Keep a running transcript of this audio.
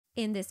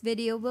In this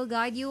video, we'll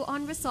guide you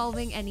on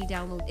resolving any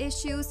download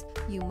issues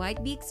you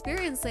might be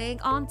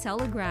experiencing on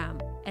Telegram,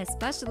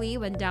 especially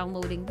when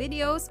downloading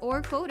videos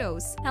or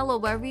photos. Hello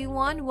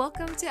everyone,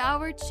 welcome to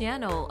our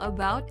channel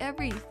About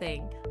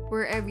Everything,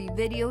 where every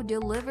video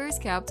delivers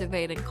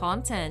captivating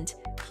content,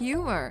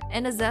 humor,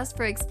 and a zest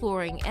for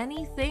exploring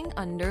anything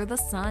under the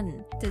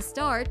sun. To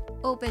start,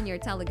 open your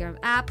Telegram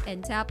app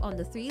and tap on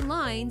the three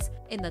lines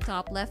in the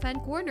top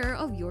left-hand corner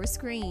of your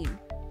screen.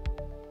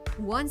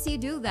 Once you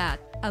do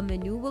that, a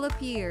menu will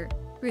appear.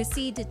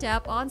 Proceed to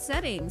tap on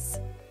Settings.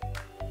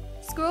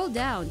 Scroll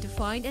down to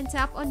find and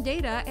tap on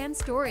Data and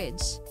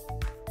Storage.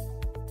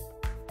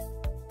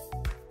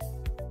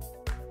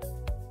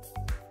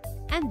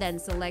 And then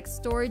select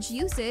Storage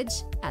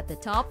Usage at the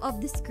top of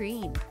the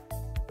screen.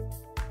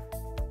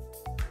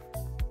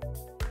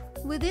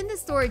 Within the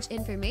storage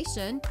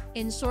information,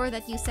 ensure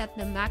that you set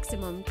the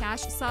maximum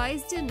cache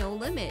size to no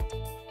limit.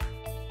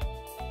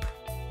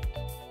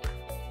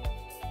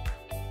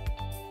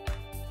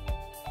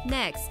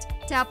 Next,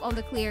 tap on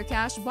the Clear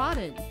Cache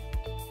button.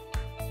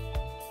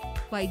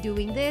 By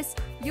doing this,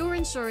 you're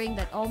ensuring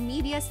that all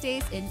media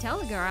stays in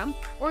Telegram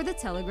or the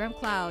Telegram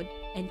cloud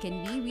and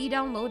can be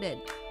re-downloaded.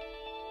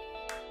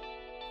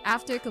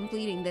 After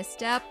completing this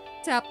step,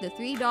 tap the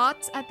three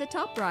dots at the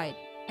top right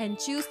and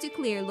choose to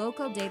clear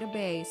local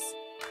database.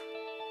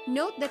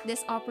 Note that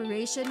this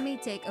operation may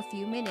take a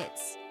few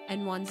minutes,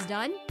 and once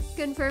done,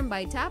 confirm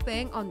by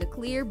tapping on the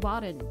Clear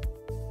button.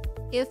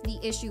 If the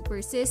issue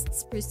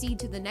persists, proceed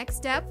to the next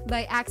step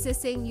by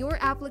accessing your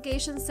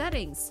application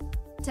settings.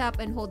 Tap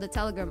and hold the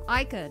Telegram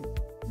icon.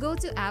 Go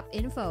to App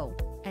Info,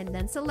 and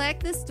then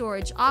select the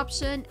storage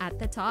option at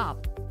the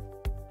top.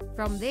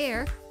 From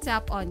there,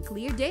 tap on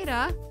Clear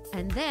Data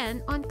and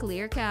then on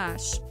Clear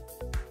Cache.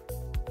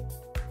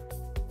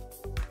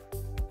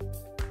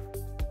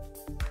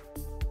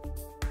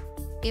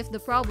 If the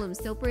problem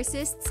still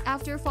persists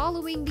after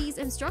following these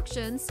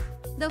instructions,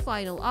 the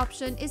final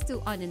option is to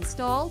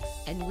uninstall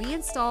and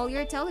reinstall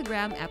your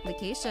Telegram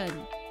application.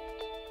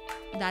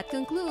 That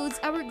concludes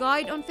our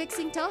guide on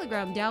fixing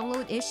Telegram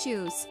download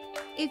issues.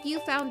 If you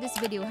found this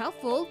video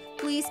helpful,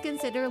 please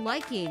consider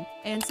liking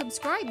and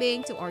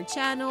subscribing to our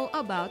channel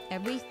About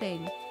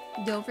Everything.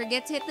 Don't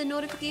forget to hit the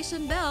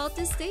notification bell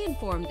to stay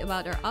informed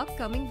about our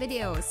upcoming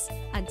videos.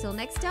 Until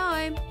next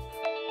time!